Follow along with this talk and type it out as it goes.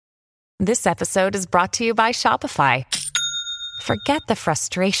This episode is brought to you by Shopify. Forget the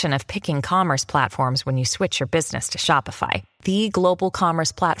frustration of picking commerce platforms when you switch your business to Shopify, the global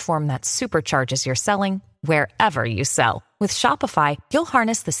commerce platform that supercharges your selling wherever you sell. With Shopify, you'll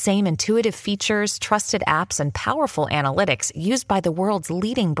harness the same intuitive features, trusted apps, and powerful analytics used by the world's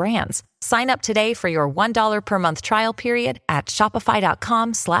leading brands. Sign up today for your $1 per month trial period at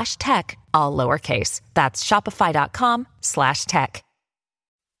shopify.com/tech, all lowercase. That's shopify.com/tech.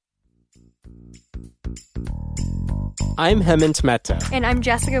 I'm Hemant Mehta. And I'm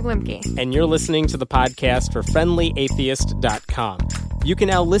Jessica Blimke. And you're listening to the podcast for FriendlyAtheist.com. You can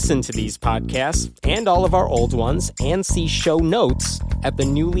now listen to these podcasts and all of our old ones and see show notes at the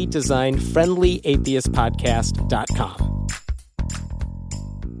newly designed FriendlyAtheistPodcast.com.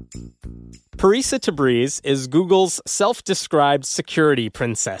 Parisa Tabriz is Google's self-described security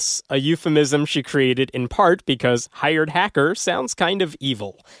princess, a euphemism she created in part because hired hacker sounds kind of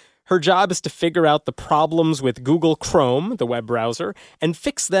evil. Her job is to figure out the problems with Google Chrome, the web browser, and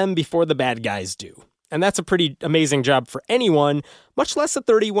fix them before the bad guys do. And that's a pretty amazing job for anyone, much less a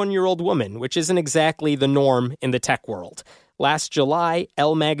 31-year-old woman, which isn't exactly the norm in the tech world. Last July,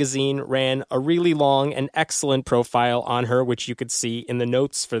 Elle magazine ran a really long and excellent profile on her, which you could see in the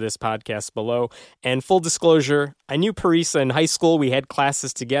notes for this podcast below. And full disclosure, I knew Parisa in high school. We had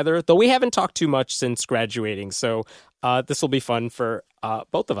classes together, though we haven't talked too much since graduating. So this will be fun for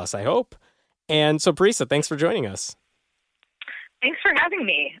both of us, I hope. And so, Parisa, thanks for joining us. Thanks for having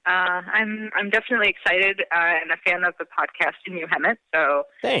me. I'm definitely excited and a fan of the podcast and you, Hemant. So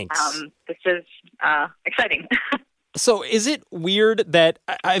thanks. This is exciting. So is it weird that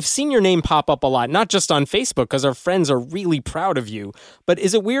I've seen your name pop up a lot, not just on Facebook, because our friends are really proud of you, but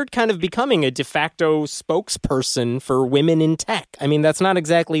is it weird kind of becoming a de facto spokesperson for women in tech? I mean, that's not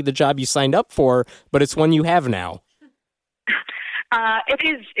exactly the job you signed up for, but it's one you have now.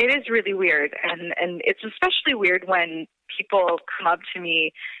 It is really weird, and it's especially weird when people come up to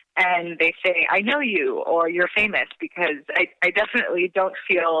me and they say, I know you, or you're famous, because I definitely don't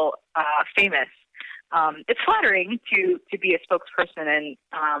feel famous. It's flattering to be a spokesperson and,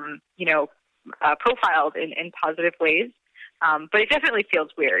 profiled in positive ways. But it definitely feels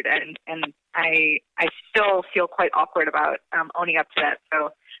weird. And I still feel quite awkward about owning up to that.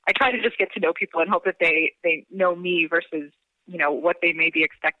 So I try to just get to know people and hope that they know me versus, what they may be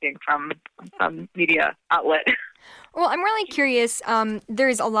expecting from some media outlet. Well, I'm really curious.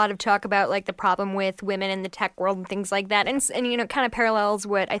 There's a lot of talk about like the problem with women in the tech world and things like that, and kind of parallels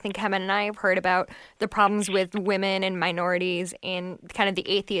what I think Hemant and I have heard about the problems with women and minorities and kind of the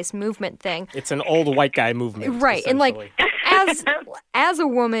atheist movement thing. It's an old white guy movement, right? And like as a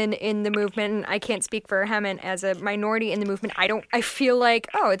woman in the movement, and I can't speak for Hemant as a minority in the movement. I feel like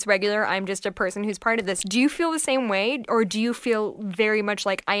it's regular. I'm just a person who's part of this. Do you feel the same way, or do you feel very much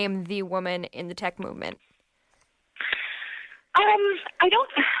like I am the woman in the tech movement? I don't.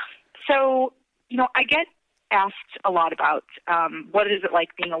 So, I get asked a lot about what is it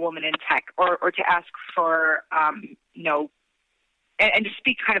like being a woman in tech, or to ask for, and to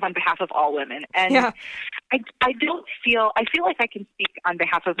speak kind of on behalf of all women. And yeah. I feel like I can speak on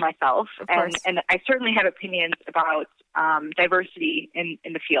behalf of myself, and I certainly have opinions about diversity in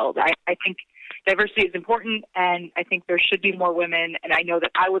the field. I think diversity is important, and I think there should be more women, and I know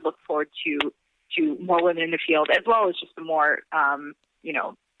that I would look forward to more women in the field, as well as just the more,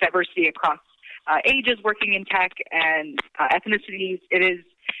 diversity across ages working in tech and ethnicities.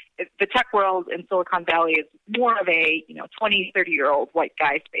 The tech world in Silicon Valley is more of a, 20, 30-year-old white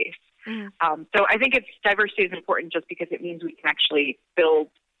guy space. Mm. So I think diversity is important just because it means we can actually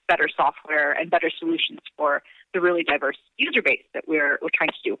build better software and better solutions for the really diverse user base that we're trying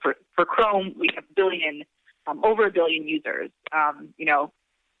to do. For Chrome, we have over a billion users,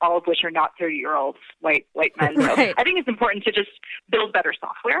 all of which are not 30-year-old white men. So right. I think it's important to just build better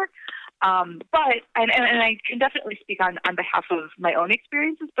software. But I can definitely speak on behalf of my own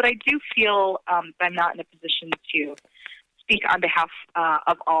experiences, but I do feel that I'm not in a position to speak on behalf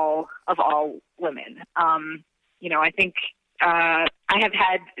of all women. I think I have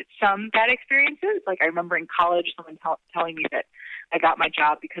had some bad experiences. Like I remember in college, someone telling me that I got my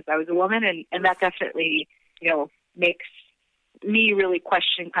job because I was a woman, and that definitely makes me really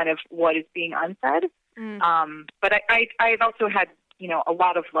question kind of what is being unsaid. Mm. But I've also had a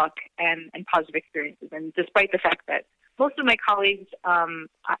lot of luck and positive experiences. And despite the fact that most of my colleagues, are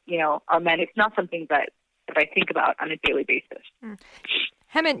men, it's not something that I think about on a daily basis. Mm.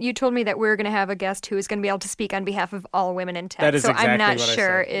 Hemant, you told me that we're going to have a guest who is going to be able to speak on behalf of all women in tech. That is exactly I'm not what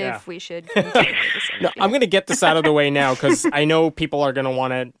sure if we should continue this interview. No, I'm going to get this out of the way now because I know people are going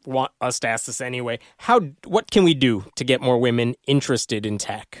to want us to ask this anyway. What can we do to get more women interested in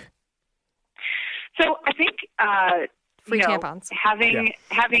tech? Free you know, tampons.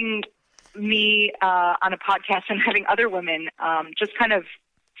 Having me on a podcast and having other women just kind of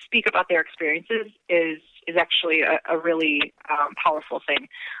speak about their experiences is actually a really powerful thing.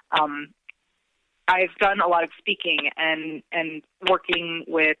 I've done a lot of speaking and working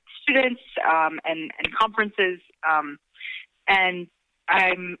with students and conferences, and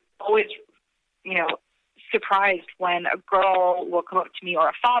I'm always, surprised when a girl will come up to me, or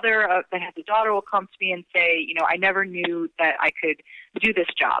a father that has a daughter will come to me and say, I never knew that I could do this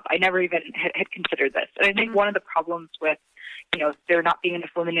job. I never even had considered this. And I think one of the problems with, there not being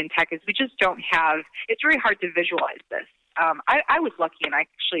enough women in tech is we just don't have, it's very hard to visualize this. I was lucky, and I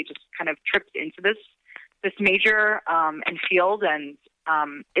actually just kind of tripped into this major and field, and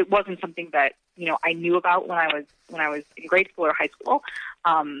it wasn't something that I knew about when I was in grade school or high school.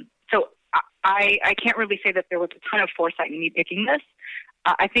 So I can't really say that there was a ton of foresight in me picking this.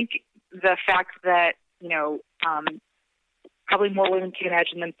 I think the fact that probably more women can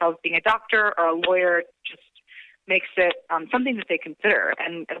imagine themselves being a doctor or a lawyer just makes it something that they consider,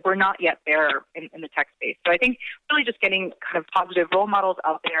 and we're not yet there in the tech space. So I think really just getting kind of positive role models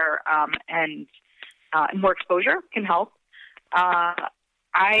out there and more exposure can help.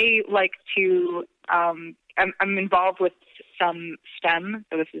 I like to, I'm involved with some STEM,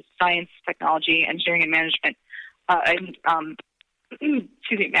 so this is science, technology, engineering, and management, and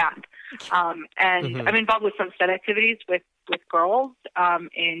math. And I'm involved with some STEM activities with girls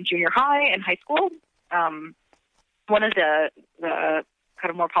in junior high and high school. One of the kind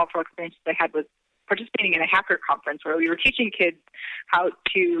of more powerful experiences I had was participating in a hacker conference where we were teaching kids how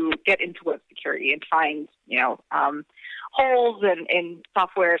to get into web security and find, holes in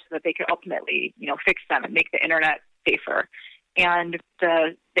software so that they could ultimately, fix them and make the internet safer. And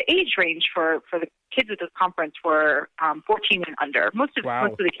the age range for the kids at this conference were 14 and under. Most of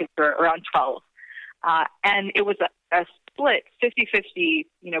the kids were around 12. And it was a split 50-50,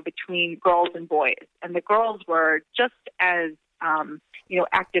 between girls and boys. And the girls were just as,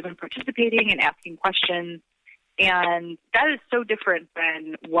 active in participating and asking questions. And that is so different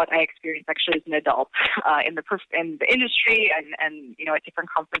than what I experienced actually as an adult in the industry and at different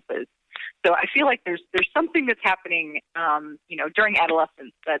conferences. So I feel like there's something that's happening, during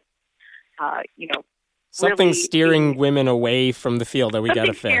adolescence that's, something really steering women away from the field that we got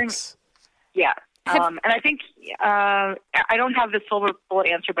to fix. Yeah. And I think I don't have the silver bullet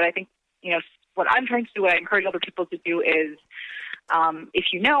answer, but I think, what I'm trying to do, what I encourage other people to do is, if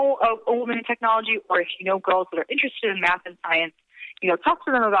you know a woman in technology, or if you know girls that are interested in math and science, talk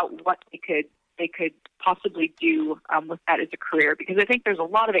to them about what they could possibly do with that as a career, because I think there's a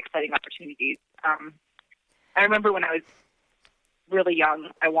lot of exciting opportunities. I remember when I was really young,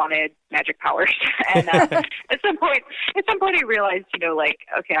 I wanted magic powers, and at some point I realized,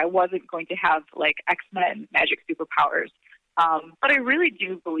 okay, I wasn't going to have like X-Men magic superpowers, but I really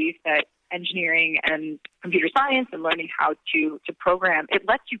do believe that engineering and computer science and learning how to program, it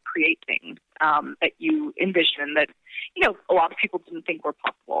lets you create things that you envision that, a lot of people didn't think were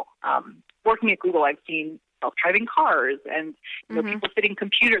possible. Working at Google, I've seen self-driving cars and, people fitting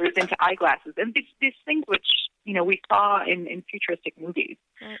computers into eyeglasses and these things which, we saw in futuristic movies.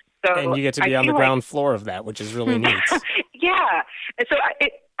 So and you get to be on the ground floor of that, which is really neat. Yeah. And so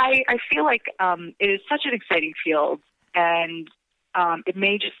I feel like it is such an exciting field, and it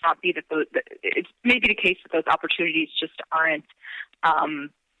may just not be that it may be the case that those opportunities just aren't,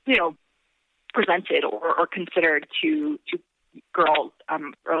 presented or considered to girls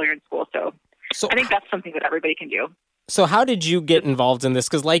earlier in school. So I think that's something that everybody can do. So how did you get involved in this?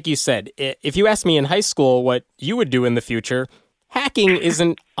 Because like you said, if you asked me in high school what you would do in the future, hacking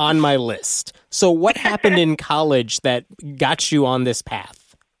isn't on my list. So what happened in college that got you on this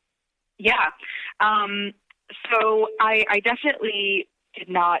path? Yeah. So I definitely did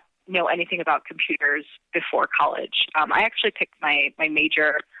not know anything about computers before college. I actually picked my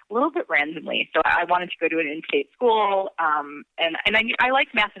major a little bit randomly. So I wanted to go to an in-state school, and I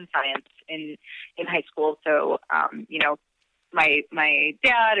liked math and science in high school. So, my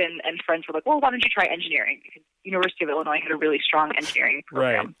dad and friends were like, well, why don't you try engineering? Because University of Illinois had a really strong engineering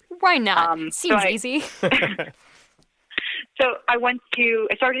program. Right. Why not? Seems easy. So I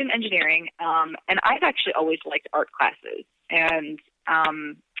started in engineering, and I've actually always liked art classes. And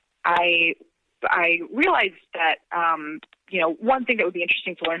I realized that, one thing that would be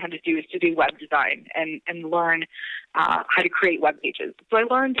interesting to learn how to do is to do web design and learn how to create web pages. So I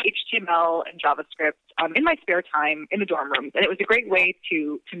learned HTML and JavaScript in my spare time in the dorm rooms, and it was a great way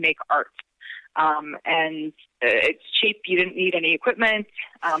to make art. And it's cheap. You didn't need any equipment.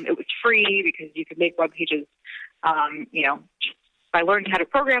 It was free because you could make web pages, just by learning how to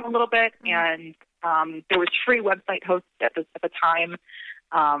program a little bit. And There was free website hosts at the time.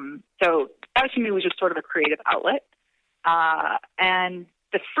 So that to me was just sort of a creative outlet. And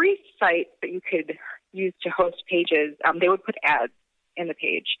the free site that you could use to host pages, they would put ads in the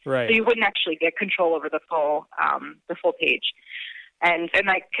page. Right. So you wouldn't actually get control over the full page. And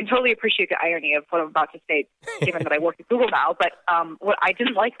I can totally appreciate the irony of what I'm about to say, given that I work at Google now. But what I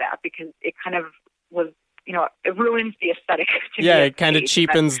didn't like that because it kind of was, it ruins the aesthetic. Yeah, it kind of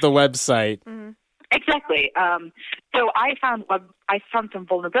cheapens the website. Mm-hmm. Exactly. So I found some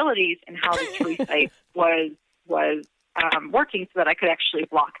vulnerabilities in how the free site was working, so that I could actually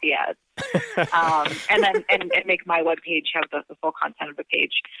block the ads, and make my web page have the full content of the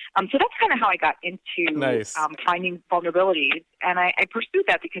page. So that's kind of how I got into finding vulnerabilities, and I pursued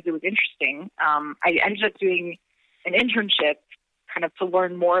that because it was interesting. I ended up doing an internship, kind of to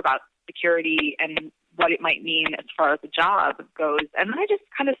learn more about security and what it might mean as far as the job goes, and then I just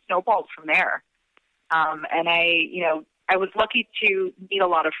kind of snowballed from there. And I was lucky to meet a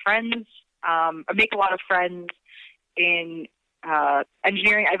lot of friends, make a lot of friends in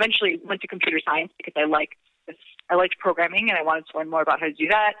engineering. I eventually went to computer science because I liked programming and I wanted to learn more about how to do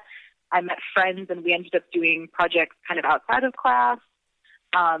that. I met friends and we ended up doing projects kind of outside of class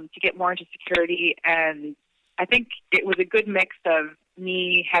to get more into security. And I think it was a good mix of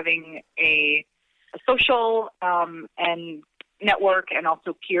me having a social and network and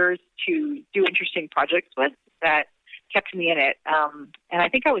also peers to do interesting projects with that kept me in it. And I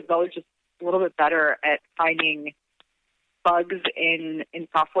think I was always just a little bit better at finding bugs in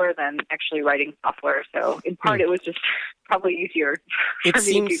software than actually writing software. So in part, it was just probably easier for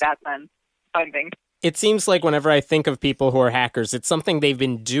me to do that than finding. It seems like whenever I think of people who are hackers, it's something they've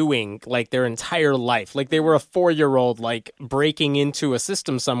been doing like their entire life. Like they were a 4-year-old, like breaking into a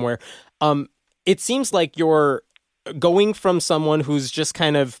system somewhere. It seems like you're going from someone who's just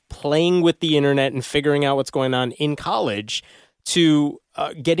kind of playing with the internet and figuring out what's going on in college to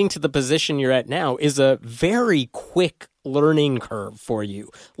getting to the position you're at now is a very quick learning curve for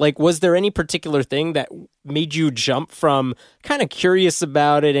you. Like, was there any particular thing that made you jump from kind of curious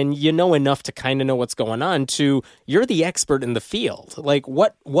about it and enough to kind of know what's going on to you're the expert in the field? Like,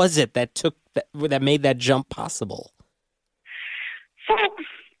 what was it that that made that jump possible? So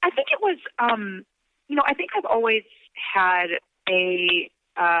I think it was, I think I've always had a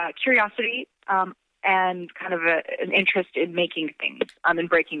curiosity and kind of an interest in making things, and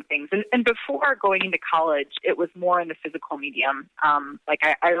breaking things. And before going into college, it was more in the physical medium.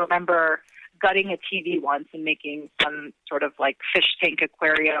 I remember gutting a TV once and making some sort of like fish tank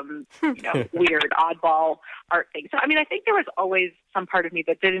aquarium, weird oddball art thing. So, I think there was always some part of me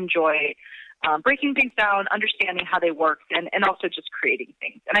that did enjoy breaking things down, understanding how they worked, and also just creating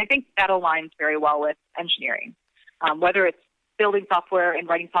things. And I think that aligns very well with engineering, whether it's building software and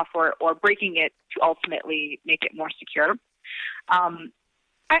writing software or breaking it to ultimately make it more secure.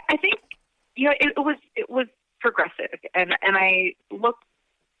 I think, it was progressive. And I look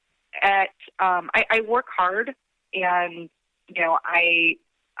at, I work hard and, I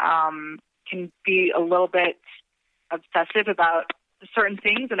can be a little bit obsessive about certain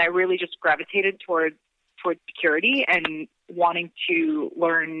things. And I really just gravitated towards security and wanting to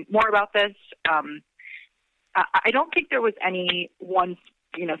learn more about this. I don't think there was any one,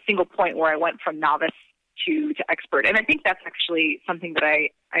 single point where I went from novice to expert. And I think that's actually something that I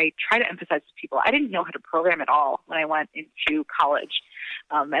try to emphasize to people. I didn't know how to program at all when I went into college.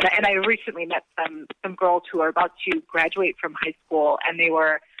 And I recently met some girls who are about to graduate from high school, and they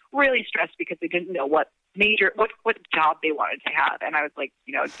were really stressed because they didn't know what job they wanted to have. And I was like,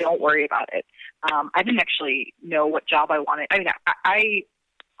 don't worry about it. I didn't actually know what job I wanted. I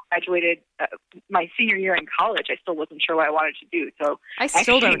graduated my senior year in college. I still wasn't sure what I wanted to do. So I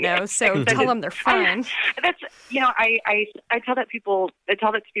still don't know. So tell them they're fine. That's I tell that to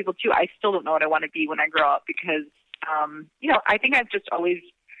people too. I still don't know what I want to be when I grow up because I think I've just always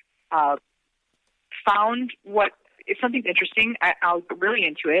found if something's interesting, I'll get really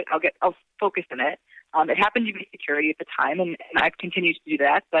into it. I'll focus in it. It happened to be security at the time, and I've continued to do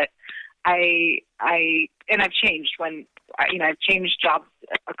that. But I've changed I've changed jobs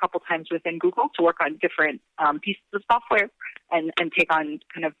a couple times within Google to work on different pieces of software and take on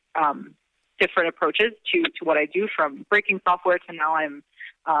kind of different approaches to what I do, from breaking software to now I'm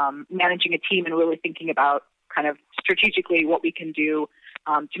managing a team and really thinking about kind of strategically what we can do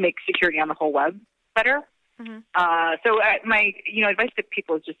to make security on the whole web better. Mm-hmm. So my advice to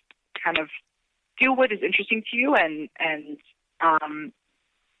people is just kind of do what is interesting to you and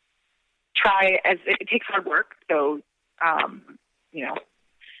try, as it takes hard work. So,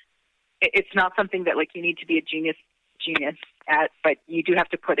 it's not something that like you need to be a genius genius at, but you do have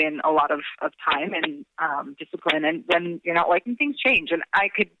to put in a lot of time and discipline. And when you're not liking things, change. And I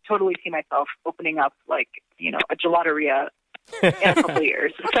could totally see myself opening up like, a gelateria in a couple of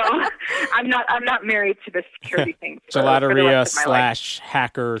years. So I'm not married to this security thing. Gelateria /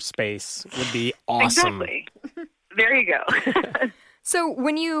 hacker space would be awesome. Exactly. There you go. So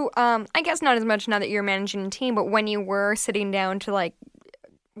when you, I guess not as much now that you're managing a team, but when you were sitting down to like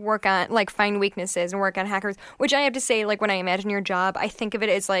work on, like find weaknesses and work on hackers, which I have to say, like when I imagine your job, I think of it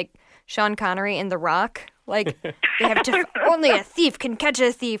as like Sean Connery in The Rock. Like they have to, only a thief can catch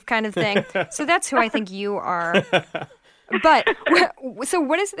a thief kind of thing. So that's who I think you are. But so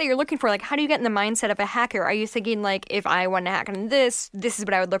what is it that you're looking for? Like, how do you get in the mindset of a hacker? Are you thinking like, if I want to hack on this is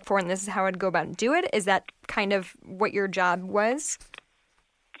what I would look for and this is how I'd go about and do it? Is that kind of what your job was?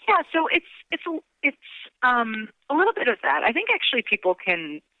 Yeah, so it's a little bit of that. I think actually people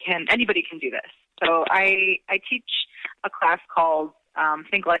anybody can do this. So I teach a class called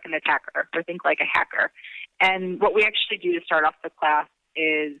Think Like an Attacker or Think Like a Hacker. And what we actually do to start off the class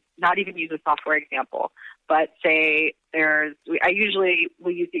is not even use a software example, but say I usually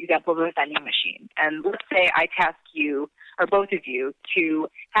will use the example of a vending machine. And let's say I task you or both of you to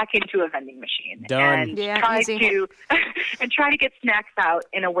hack into a vending machine and try to get snacks out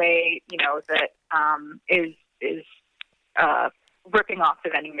in a way, that is ripping off the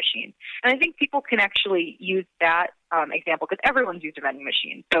vending machine. And I think people can actually use that example because everyone's used a vending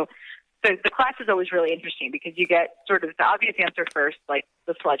machine. So the class is always really interesting because you get sort of the obvious answer first, like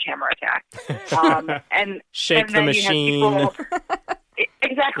the sledgehammer attack. And shake and the machine.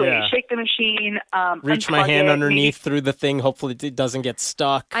 Exactly. Yeah. Shake the machine. Reach my hand underneath through the thing. Hopefully it doesn't get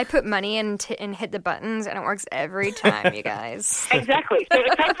stuck. I put money in and hit the buttons, and it works every time, you guys. Exactly. So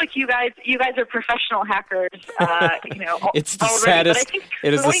it sounds like you guys are professional hackers. It's the already. saddest.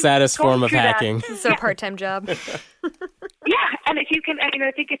 It is the saddest form of hacking. It's a part-time job. Yeah, and if you can,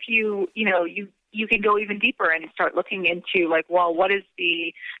 I think if you can go even deeper and start looking into like, well, what is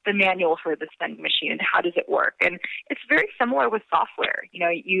the manual for this vending machine and how does it work? And it's very similar with software.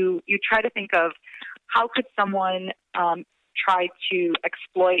 You try to think of how could someone try to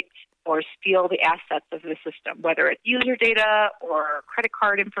exploit or steal the assets of the system, whether it's user data or credit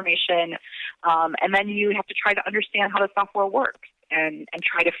card information, and then you have to try to understand how the software works and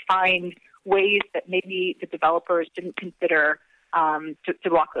try to find ways that maybe the developers didn't consider to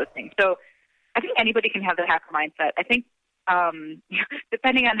block those things. So I think anybody can have the hacker mindset. I think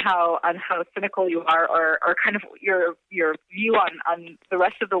depending on how cynical you are or kind of your view on the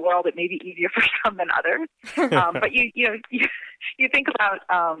rest of the world, it may be easier for some than others. But you think about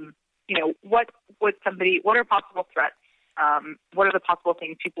what are possible threats? What are the possible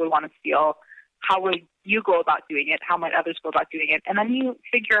things people would want to steal? How would you go about doing it? How might others go about doing it? And then you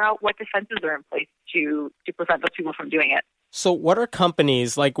figure out what defenses are in place to prevent those people from doing it. So what are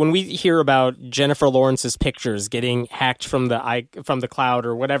companies, like when we hear about Jennifer Lawrence's pictures getting hacked from the cloud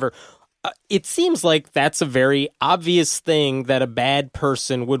or whatever, it seems like that's a very obvious thing that a bad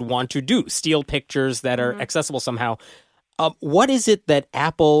person would want to do, steal pictures that are accessible somehow. What is it that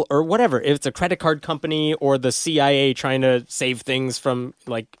Apple or whatever, if it's a credit card company or the CIA trying to save things from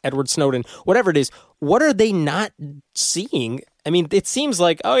like Edward Snowden, whatever it is, what are they not seeing? I mean, it seems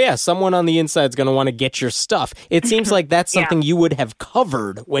like, oh yeah, someone on the inside is going to want to get your stuff. It seems like that's something you would have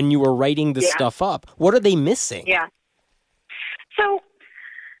covered when you were writing this stuff up. What are they missing? Yeah. So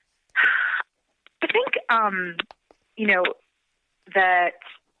I think, that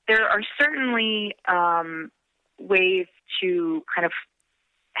there are certainly ways to kind of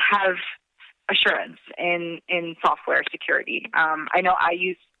have assurance in software security. I know I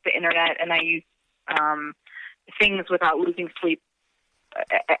use the internet and I use things without losing sleep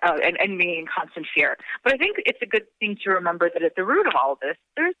and being in constant fear. But I think it's a good thing to remember that at the root of all of this,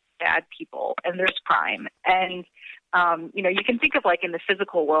 there's bad people and there's crime. And, you can think of like in the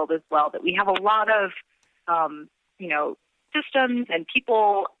physical world as well, that we have a lot of, systems and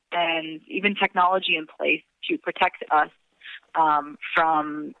people and even technology in place to protect us from,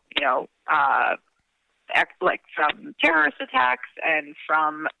 from terrorist attacks and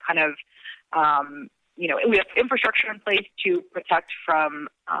from kind of, we have infrastructure in place to protect from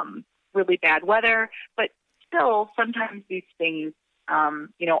really bad weather, but still sometimes these things,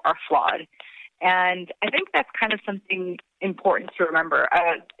 are flawed. And I think that's kind of something important to remember.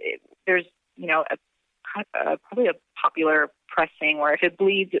 There's, probably a popular press saying where if it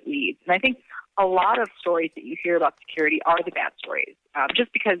bleeds, it leads. And I think a lot of stories that you hear about security are the bad stories,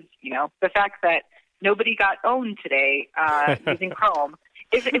 just because, the fact that nobody got owned today using Chrome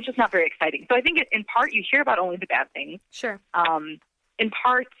it's just not very exciting. So I think in part you hear about only the bad things. Sure. In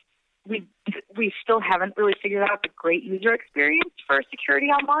part, we still haven't really figured out the great user experience for security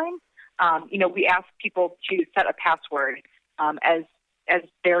online. We ask people to set a password as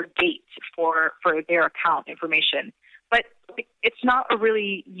their gate for their account information, but it's not a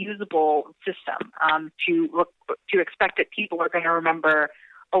really usable system to expect that people are going to remember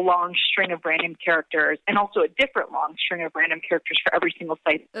a long string of random characters and also a different long string of random characters for every single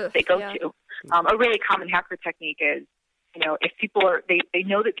site they go to. A really common hacker technique is, if people they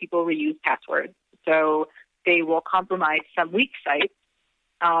know that people reuse passwords, so they will compromise some weak sites,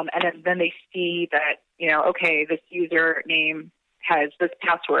 and then they see that, okay, this user name has this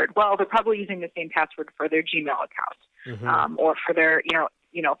password. Well, they're probably using the same password for their Gmail account, or for their,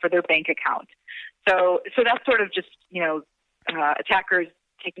 for their bank account. So that's sort of just, attackers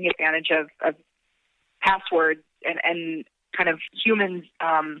taking advantage of passwords and kind of humans,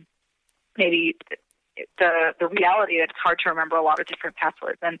 maybe the reality that it's hard to remember a lot of different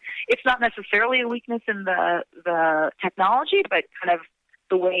passwords. And it's not necessarily a weakness in the technology, but kind of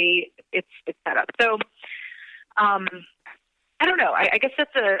the way it's set up. So I don't know. I guess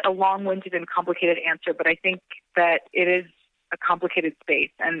that's a long-winded and complicated answer, but I think that it is a complicated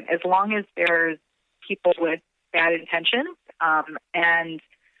space. And as long as there's people with bad intentions and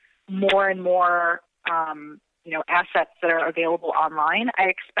more assets that are available online, I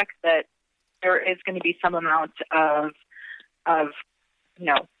expect that there is going to be some amount of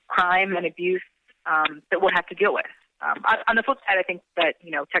crime and abuse that we'll have to deal with. On the flip side, I think that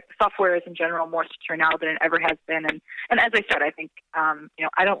tech software is in general more secure now than it ever has been, and as I said, I think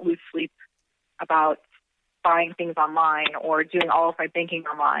I don't lose sleep about buying things online or doing all of my banking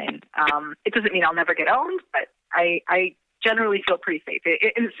online. It doesn't mean I'll never get owned, but I generally feel pretty safe.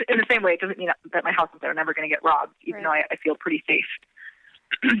 In the same way, it doesn't mean that my houses are never going to get robbed, even though I feel pretty safe.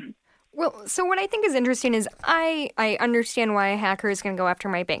 Well, so what I think is interesting is I understand why a hacker is going to go after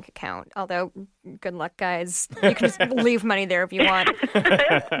my bank account, although good luck, guys. You can just leave money there if you want.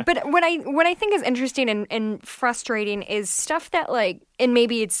 But what I think is interesting and frustrating is stuff that, like, and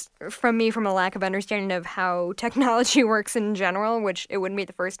maybe it's from a lack of understanding of how technology works in general, which it wouldn't be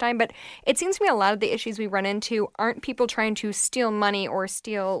the first time, but it seems to me a lot of the issues we run into aren't people trying to steal money or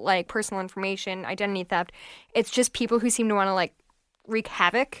steal, like, personal information, identity theft. It's just people who seem to want to, like, wreak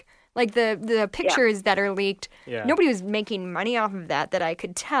havoc. Like the pictures that are leaked, nobody was making money off of that I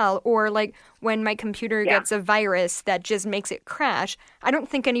could tell. Or like when my computer gets a virus that just makes it crash, I don't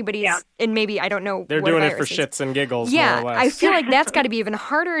think anybody's, and maybe I don't know. They're doing it for shits and giggles, more or less. I feel like that's got to be even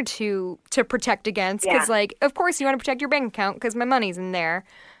harder to protect against because, like, of course you want to protect your bank account because my money's in there.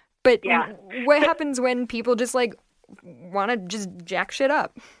 But what happens when people just like want to just jack shit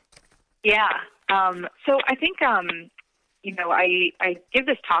up? Yeah. So I think, I give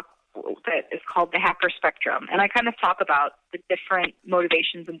this talk that is called the hacker spectrum, and I kind of talk about the different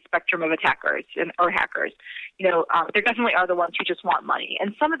motivations and spectrum of attackers or hackers. There definitely are the ones who just want money,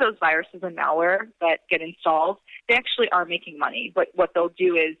 and some of those viruses and malware that get installed, they actually are making money. But what they'll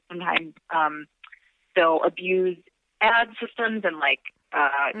do is sometimes they'll abuse ad systems and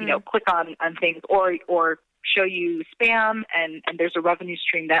click on things or show you spam, and there's a revenue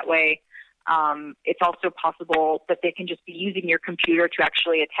stream that way. It's also possible that they can just be using your computer to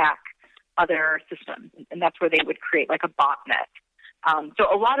actually attack other systems, and that's where they would create like a botnet.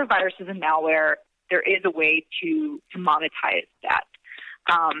 So a lot of viruses and malware, there is a way to monetize that.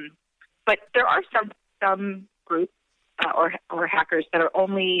 But there are some groups or hackers that are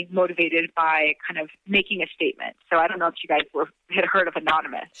only motivated by kind of making a statement. So I don't know if you guys had heard of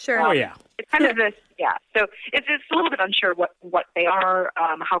Anonymous. Sure. It's kind of this, So it's a little bit unsure what they are,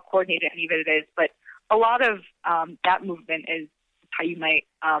 how coordinated any of it is, but a lot of that movement is how you might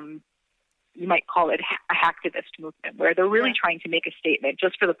call it a hacktivist movement, where they're really trying to make a statement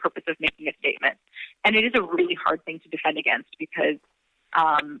just for the purpose of making a statement. And it is a really hard thing to defend against because,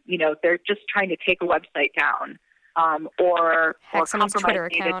 they're just trying to take a website down. Or compromise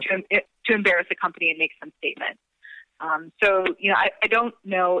it to embarrass a company and make some statement. I don't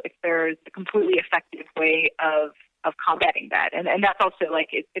know if there's a completely effective way of combating that, and that's also like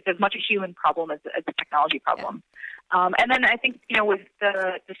it's as much a human problem as a technology problem. And then I think with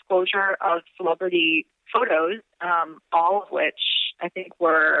the disclosure of celebrity photos, all of which I think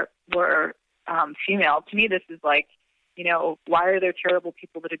were female. To me, this is like, why are there terrible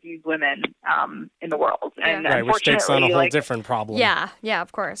people that abuse women in the world? And which takes on a whole different problem. Yeah,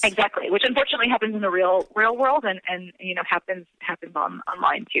 of course. Exactly, which unfortunately happens in the real world and happens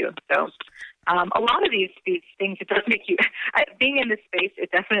online too. So a lot of these things, it does make you, being in this space, it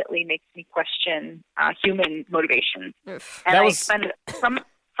definitely makes me question human motivation. And I spend some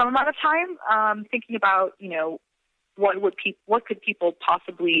amount of time thinking about, what could people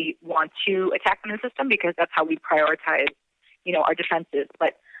possibly want to attack in the system, because that's how we prioritize, our defenses.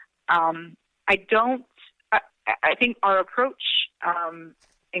 But I think our approach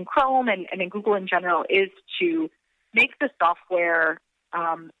in Chrome and in Google in general is to make the software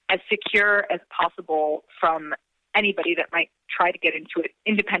as secure as possible from anybody that might try to get into it,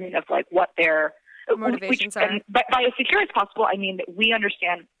 independent of like what their motivations are. And by as secure as possible, I mean that we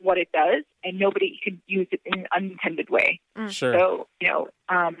understand what it does, and nobody could use it in an unintended way. Sure. So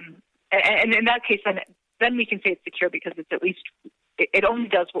and in that case, then we can say it's secure because it's at least it only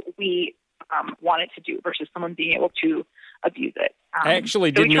does what we want it to do, versus someone being able to abuse it. I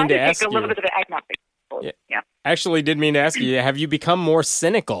actually did mean to ask you. A little bit of an agnostic. Yeah. Actually, did mean to ask you, have you become more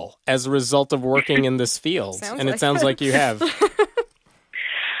cynical as a result of working in this field? It sounds like you have.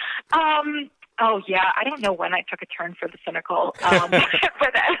 Oh yeah, I don't know when I took a turn for the cynical,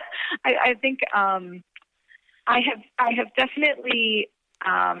 but I think I have definitely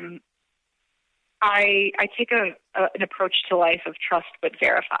I take an approach to life of trust but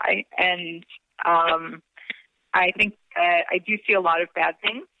verify, and I think that I do see a lot of bad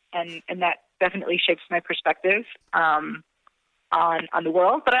things, and that definitely shapes my perspective on the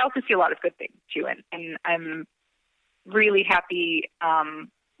world. But I also see a lot of good things too, and I'm really happy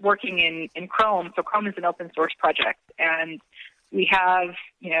working in Chrome. So Chrome is an open source project, and we have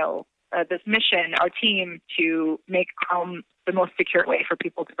this mission, our team, to make Chrome the most secure way for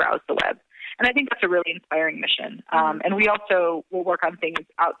people to browse the web. And I think that's a really inspiring mission. And we also will work on things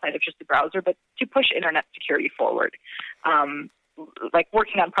outside of just the browser, but to push internet security forward. Like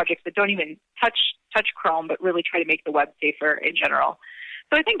working on projects that don't even touch Chrome, but really try to make the web safer in general.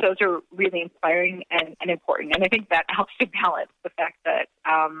 So I think those are really inspiring and important. And I think that helps to balance the fact that,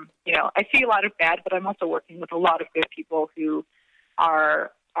 I see a lot of bad, but I'm also working with a lot of good people who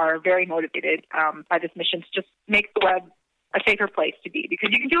are very motivated by this mission to just make the web a safer place to be, because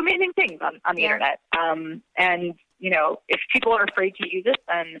you can do amazing things on the internet. And, if people are afraid to use it,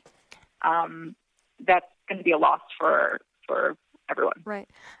 then that's going to be a loss for everyone. Right.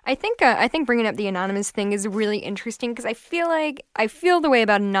 I think bringing up the anonymous thing is really interesting, because I feel the way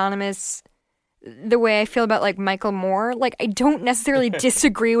about anonymous the way I feel about like Michael Moore. Like, I don't necessarily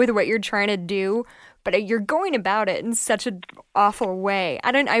disagree with what you're trying to do, but you're going about it in such an awful way.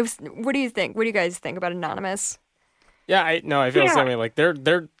 What do you think? What do you guys think about anonymous? Yeah, I feel the same way. Like,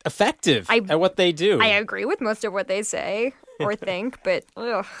 they're effective at what they do. I agree with most of what they say or think, but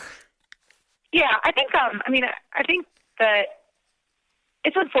ugh. Yeah, I think. I think that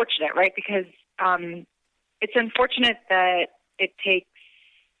it's unfortunate, right? Because it's unfortunate that it takes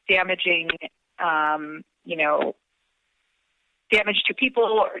damaging, damage to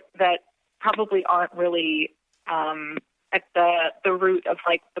people that probably aren't really at the root of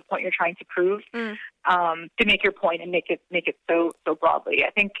like the point you're trying to prove, to make your point and make it so broadly.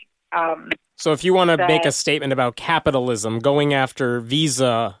 I think. So if you want to make a statement about capitalism, going after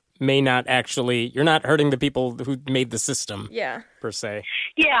Visa may not actually, you're not hurting the people who made the system, per se.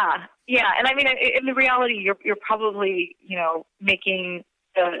 Yeah, and I mean, in the reality, you're probably making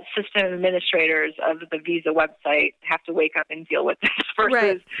the system administrators of the Visa website have to wake up and deal with this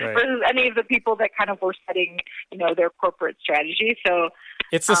versus any of the people that kind of were setting their corporate strategy. So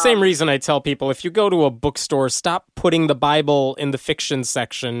it's the same reason I tell people, if you go to a bookstore, stop putting the Bible in the fiction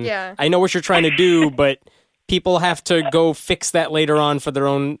section. Yeah. I know what you're trying to do, but people have to go fix that later on for their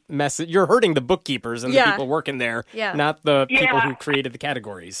own message. You're hurting the bookkeepers and the people working there, not the people who created the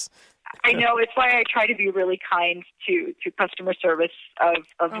categories. I know. It's why I try to be really kind to customer service of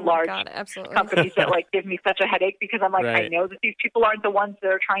large companies that like give me such a headache, because I'm like, I know that these people aren't the ones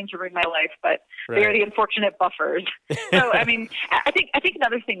that are trying to ruin my life, but they are the unfortunate buffers. So I mean, I think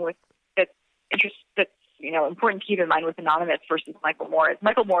another thing that's important to keep in mind with Anonymous versus Michael Moore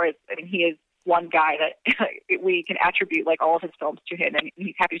is he is one guy that we can attribute like all of his films to him, and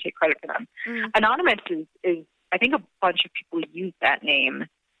he's happy to take credit for them. Anonymous is I think a bunch of people use that name.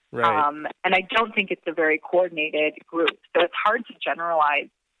 Right. And I don't think it's a very coordinated group. So it's hard to generalize,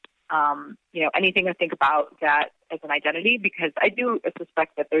 anything to think about that as an identity, because I do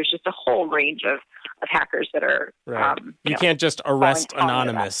suspect that there's just a whole range of hackers that are. Right. You can't just arrest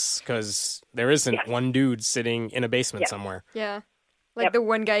Anonymous, because there isn't one dude sitting in a basement somewhere. Yeah. Like the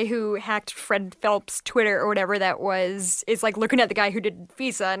one guy who hacked Fred Phelps' Twitter or whatever that was, is like looking at the guy who did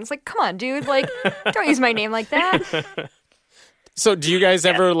Visa, and it's like, come on, dude, like, don't use my name like that. So do you guys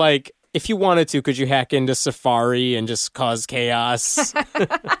ever, like, if you wanted to, could you hack into Safari and just cause chaos?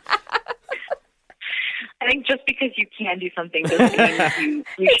 I think just because you can do something doesn't mean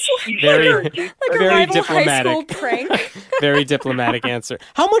you Very, should do. Like a very rival high school diplomatic. prank. Very diplomatic answer.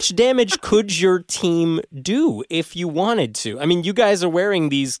 How much damage could your team do if you wanted to? I mean, you guys are wearing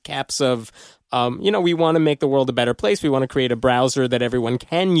these caps of, we want to make the world a better place. We want to create a browser that everyone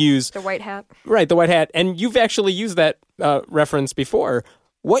can use. The white hat. Right, the white hat. And you've actually used that reference before.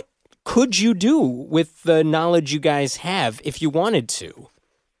 What could you do with the knowledge you guys have if you wanted to?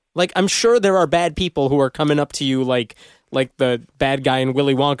 Like, I'm sure there are bad people who are coming up to you like the bad guy in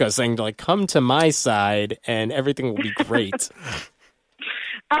Willy Wonka saying, like, come to my side and everything will be great.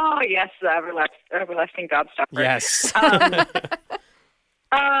 Oh, yes, the everlasting gobstopper. Yes.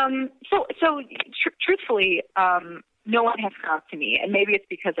 Truthfully, no one has come up to me, and maybe it's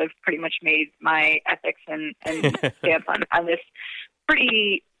because I've pretty much made my ethics and stance on this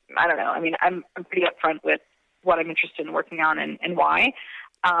pretty, I don't know, I mean, I'm pretty upfront with what I'm interested in working on and why.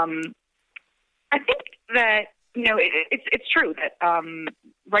 I think that, it's true that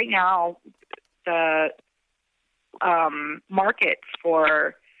right now the market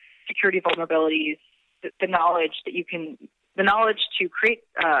for security vulnerabilities, the knowledge to create,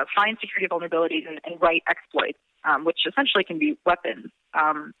 find security vulnerabilities and write exploits, which essentially can be weapons,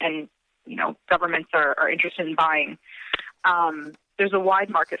 and governments are interested in buying. There's a wide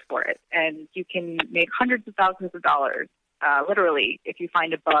market for it, and you can make hundreds of thousands of dollars, literally, if you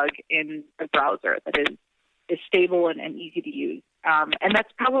find a bug in a browser that is stable and easy to use. And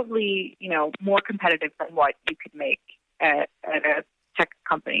that's probably, more competitive than what you could make at a tech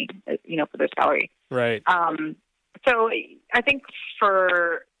company, for their salary. Right. So I think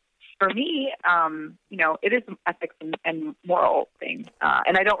for me, it is an ethics and moral thing.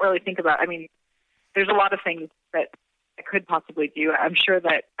 And I don't really think about, there's a lot of things that I could possibly do. I'm sure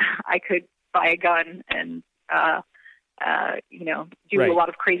that I could buy a gun and, do right. a lot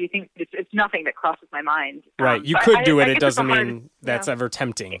of crazy things. It's nothing that crosses my mind. Right. You could do it. It guess doesn't it's mean that's ever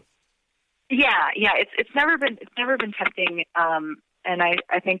tempting. Yeah. It's never been tempting. And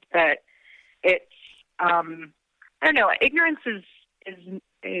I think that it's, I don't know, ignorance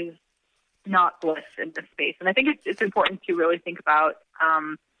is not bliss in this space. And I think it's important to really think about,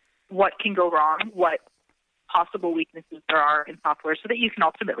 what can go wrong, what possible weaknesses there are in software so that you can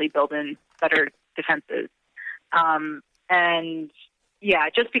ultimately build in better defenses. And yeah,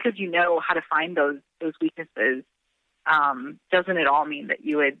 just because you know how to find those weaknesses, doesn't at all mean that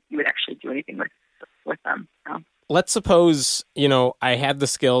you would actually do anything with them. So. Let's suppose, I had the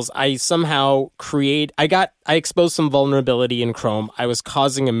skills. I somehow I exposed some vulnerability in Chrome. I was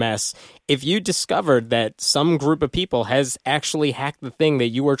causing a mess. If you discovered that some group of people has actually hacked the thing that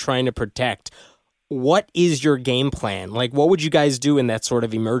you were trying to protect, what is your game plan? Like, what would you guys do in that sort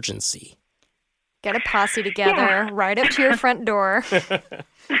of emergency? Get a posse together, right up to your front door. So,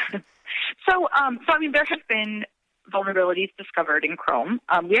 there have been vulnerabilities discovered in Chrome.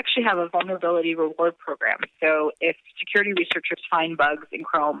 We actually have a vulnerability reward program. So if security researchers find bugs in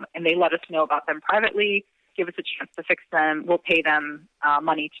Chrome and they let us know about them privately, give us a chance to fix them, we'll pay them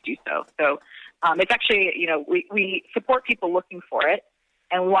money to do so. So it's actually, we support people looking for it,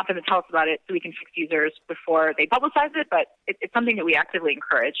 and we want them to tell us about it so we can fix users before they publicize it, but it's something that we actively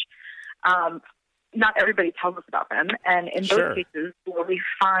encourage. Not everybody tells us about them, and in those cases where we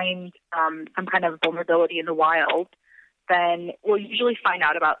find some kind of vulnerability in the wild, then we'll usually find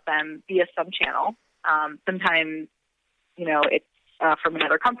out about them via some channel. Sometimes, it's from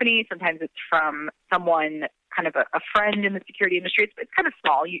another company. Sometimes it's from someone, kind of a friend in the security industry. It's kind of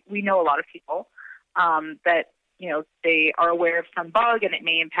small. We know a lot of people that, they are aware of some bug and it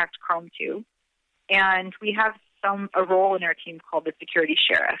may impact Chrome too. And we have a role in our team called the security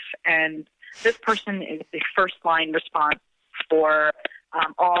sheriff. And this person is the first line response for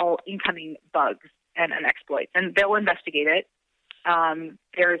all incoming bugs and exploits, and they'll investigate it.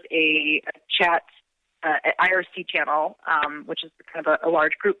 There's a chat, IRC channel, which is kind of a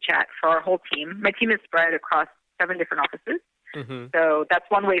large group chat for our whole team. My team is spread across 7 different offices, so that's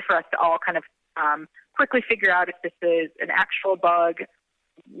one way for us to all kind of quickly figure out if this is an actual bug,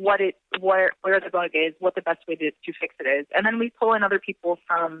 where the bug is, what the best way to fix it is, and then we pull in other people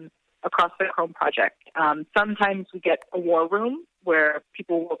from across the Chrome project. Sometimes we get a war room where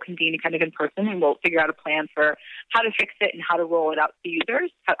people will convene kind of in person, and we'll figure out a plan for how to fix it and how to roll it out to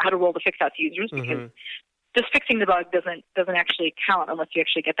users, how to roll the fix out to users, because just fixing the bug doesn't actually count unless you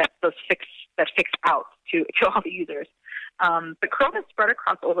actually get that fix out to all the users. But Chrome is spread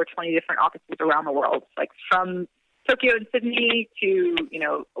across over 20 different offices around the world, like from Tokyo and Sydney to,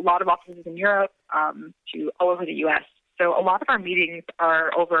 a lot of offices in Europe, to all over the U.S. So a lot of our meetings are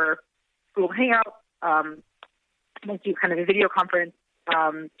over Google Hangout. We'll do kind of a video conference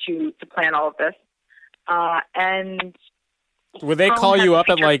to plan all of this. And Would they Chrome call has you a up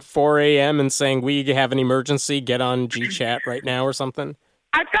at feature- like 4 a.m. and saying, we have an emergency, get on GChat right now or something?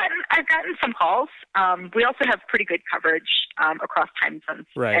 I've gotten some calls. We also have pretty good coverage across time zones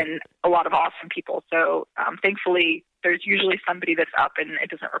and a lot of awesome people. So thankfully, there's usually somebody that's up, and it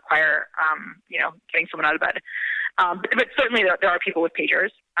doesn't require getting someone out of bed. But certainly there are people with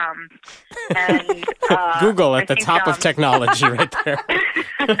pagers. And Google at I the think, top of technology right there.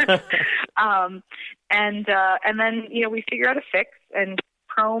 And then we figure out a fix, and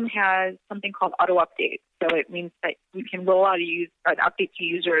Chrome has something called auto update. So it means that we can roll out an update to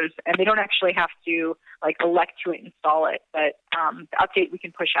users, and they don't actually have to elect to install it. But the update we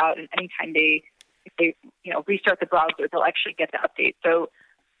can push out, and anytime if they restart the browser, they'll actually get the update. So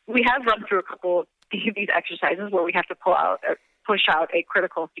we have run through a couple of these exercises where we have to push out a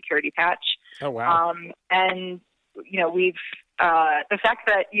critical security patch. Oh wow! And we've the fact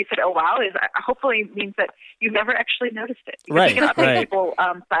that you said "oh wow" is hopefully means that you've never actually noticed it. Because we can update people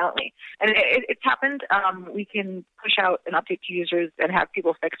silently, and it's happened. We can push out an update to users and have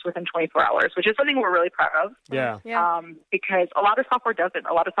people fixed within 24 hours, which is something we're really proud of. Yeah. Because a lot of software doesn't.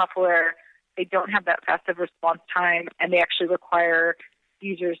 A lot of software, they don't have that fast of response time, and they actually require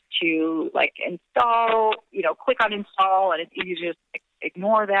users to install, click on install, and it's easy to just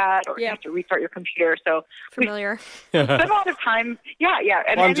ignore that, or you have to restart your computer. So familiar. We spend a lot of time. Yeah.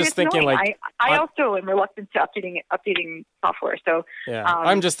 And, well, I'm just thinking annoying. I also am reluctant to updating software. So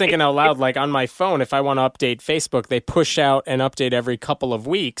I'm just thinking out loud, on my phone, if I want to update Facebook, they push out an update every couple of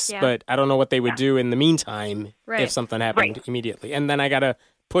weeks, but I don't know what they would do in the meantime if something happened immediately. And then I got to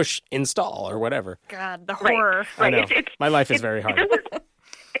push install or whatever. God, the horror. I know. My life is very hard.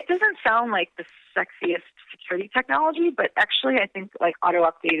 It doesn't sound like the sexiest security technology, but actually I think auto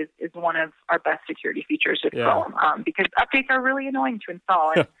update is one of our best security features with Chrome, because updates are really annoying to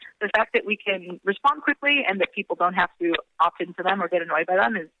install. And the fact that we can respond quickly and that people don't have to opt into them or get annoyed by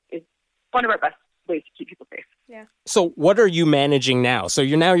them is one of our best ways to keep people safe. Yeah. So what are you managing now? So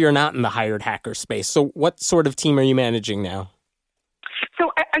you're not in the hired hacker space. So what sort of team are you managing now?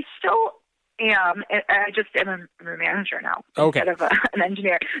 So I still am. I just am a manager now instead of an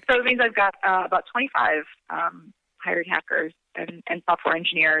engineer. So it means I've got about 25 hired hackers and software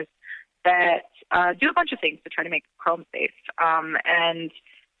engineers that do a bunch of things to try to make Chrome safe. And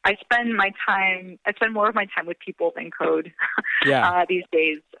I spend more of my time with people than code these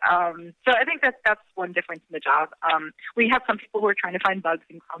days. So I think that's one difference in the job. We have some people who are trying to find bugs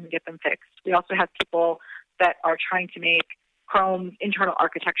in Chrome and get them fixed. We also have people that are trying to make Chrome's internal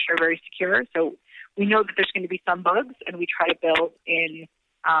architecture very secure. So we know that there's going to be some bugs, and we try to build in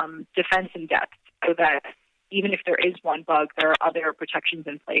defense in depth so that even if there is one bug, there are other protections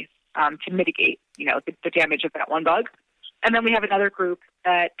in place to mitigate, the damage of that one bug. And then we have another group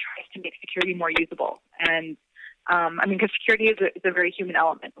that tries to make security more usable. And because security is a very human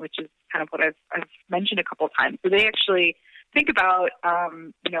element, which is kind of what I've mentioned a couple of times. So they actually think about,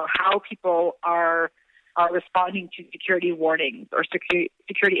 how people are responding to security warnings or security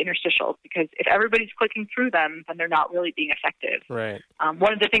interstitials, because if everybody's clicking through them, then they're not really being effective. Right.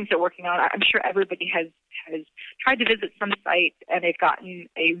 One of the things they're working on, I'm sure everybody has tried to visit some site and they've gotten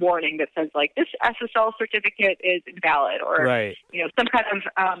a warning that says this SSL certificate is invalid, or some kind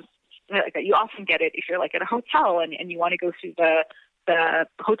of you often get it if you're at a hotel and you want to go through the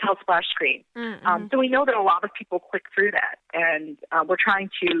hotel splash screen. Mm-hmm. So we know that a lot of people click through that, and we're trying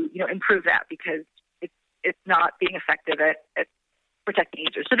to improve that because it's not being effective at protecting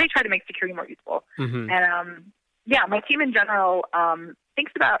users. So they try to make security more useful. Mm-hmm. And my team in general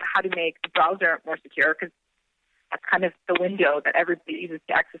thinks about how to make the browser more secure, because that's kind of the window that everybody uses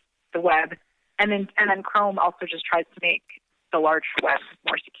to access the web. And then Chrome also just tries to make the large web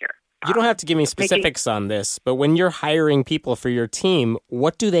more secure. You don't have to give me specifics on this, but when you're hiring people for your team,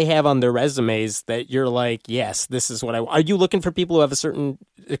 what do they have on their resumes that you're like, yes, this is what are you looking for people who have a certain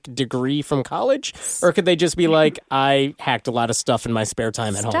degree from college? Or could they just be like, I hacked a lot of stuff in my spare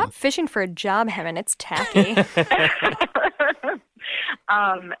time at home? Stop fishing for a job, Hemant. It's tacky.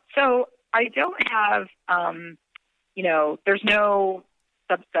 So I don't have, there's no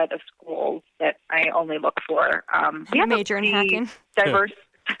subset of schools that I only look for. We have major in hacking.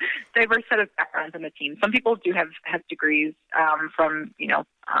 Diverse set of backgrounds on the team. Some people do have degrees from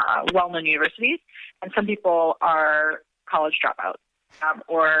well-known universities, and some people are college dropouts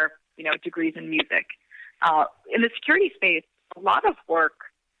or degrees in music. In the security space, a lot of work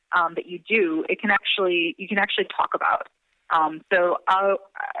that you do, you can actually talk about. So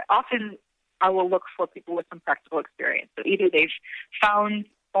often I will look for people with some practical experience. So either they've found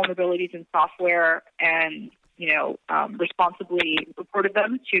vulnerabilities in software and responsibly reported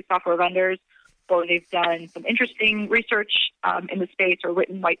them to software vendors, or they've done some interesting research in the space or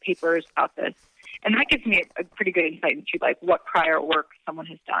written white papers about this. And that gives me a pretty good insight into like what prior work someone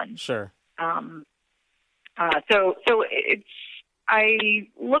has done. Sure. So I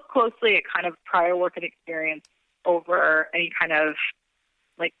look closely at kind of prior work and experience over any kind of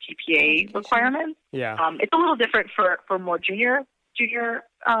like GPA requirements. Yeah. It's a little different for more junior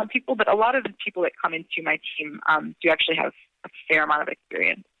people, but a lot of the people that come into my team do actually have a fair amount of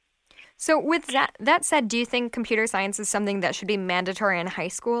experience. So with that said, do you think computer science is something that should be mandatory in high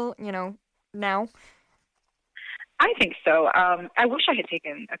school, now? I think so. I wish I had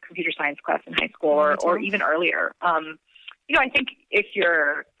taken a computer science class in high school or even earlier. I think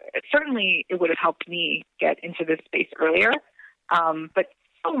certainly it would have helped me get into this space earlier. But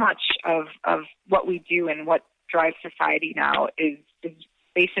so much of what we do and what drives society now is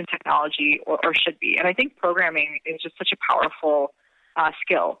based in technology or should be. And I think programming is just such a powerful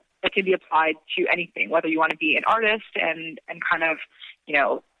skill that can be applied to anything, whether you want to be an artist and kind of,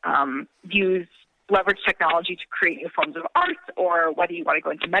 leverage technology to create new forms of art, or whether you want to go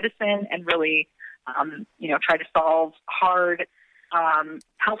into medicine and really, try to solve hard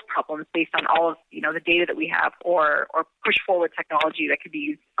health problems based on all of, the data that we have, or push forward technology that could be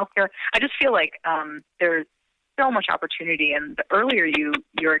used in healthcare. I just feel like there's so much opportunity, and the earlier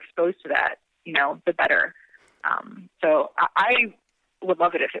you're exposed to that, the better. So I would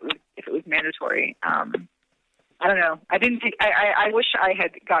love it if it was mandatory. I don't know. I wish I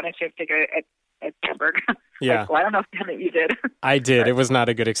had gone into it at Stanford. Yeah. I don't know if you did. I did. It was not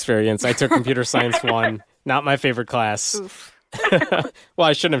a good experience. I took Computer Science 1, not my favorite class. Oof. Well,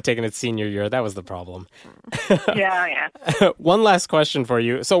 I shouldn't have taken it senior year. That was the problem. Yeah. One last question for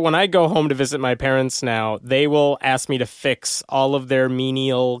you. So when I go home to visit my parents now, they will ask me to fix all of their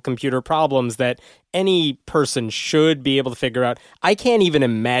menial computer problems that any person should be able to figure out. I can't even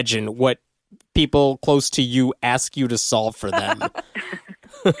imagine what people close to you ask you to solve for them.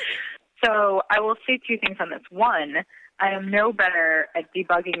 So I will say two things on this. One, I am no better at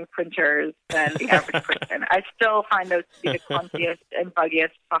debugging printers than the average person. I still find those to be the clunkiest and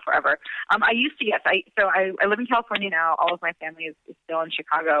buggiest software ever. I used to, yes. I live in California now. All of my family is still in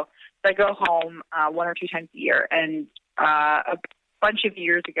Chicago. So I go home 1 or 2 times a year. And a bunch of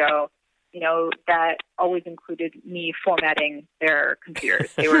years ago, that always included me formatting their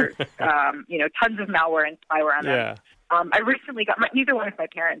computers. They were, tons of malware and spyware on them. Yeah. I recently neither one of my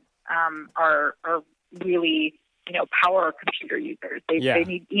parents are really, power computer users. They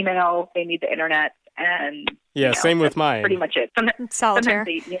need email, they need the internet, and same with mine. Pretty much it. Solitaire.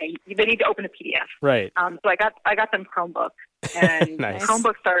 Sometimes they need to open a PDF. Right. So I got them Chromebooks, and Nice.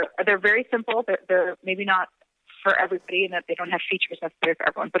 Chromebooks they're very simple. They're maybe not for everybody, and that they don't have features necessary for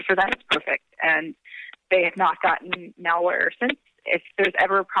everyone, but for them it's perfect. And they have not gotten malware since. If there's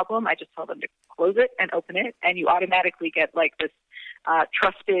ever a problem, I just tell them to close it and open it, and you automatically get like this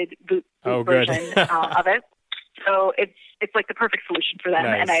trusted boot version of it. So it's like the perfect solution for them,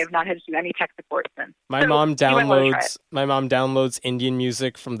 Nice. and I have not had to do any tech support since. My mom downloads Indian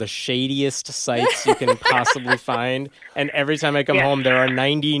music from the shadiest sites you can possibly find, and every time I come home, there are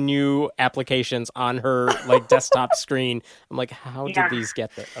 90 new applications on her desktop screen. I'm like, how did these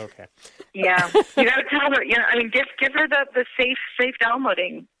get there? Okay. Yeah, you got to tell her. Give her the safe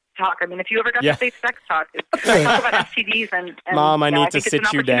downloading talk. I mean, if you ever got the safe sex talk, talk about STDs and Mom, I need to sit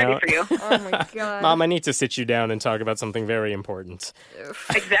you down. For you. Oh my God. Mom, I need to sit you down and talk about something very important.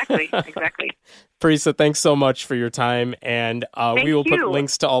 Exactly. Parisa, thanks so much for your time, and we will put you.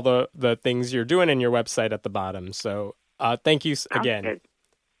 links to all the things you're doing in your website at the bottom. So thank you again. Good.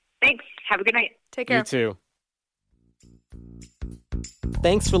 Thanks. Have a good night. Take care. You too.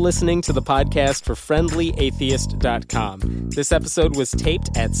 Thanks for listening to the podcast for FriendlyAtheist.com. This episode was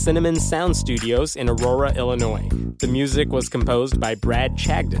taped at Cinnamon Sound Studios in Aurora, Illinois. The music was composed by Brad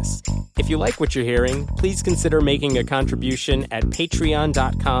Chagdis. If you like what you're hearing, please consider making a contribution at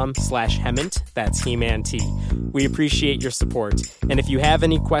patreon.com/Hemant. That's He-Man T. We appreciate your support. And if you have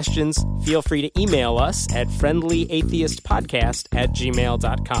any questions, feel free to email us at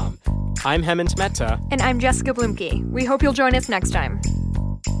friendlyatheistpodcast@gmail.com. I'm Hemant Mehta. And I'm Jessica Blumke. We hope you'll join us next time.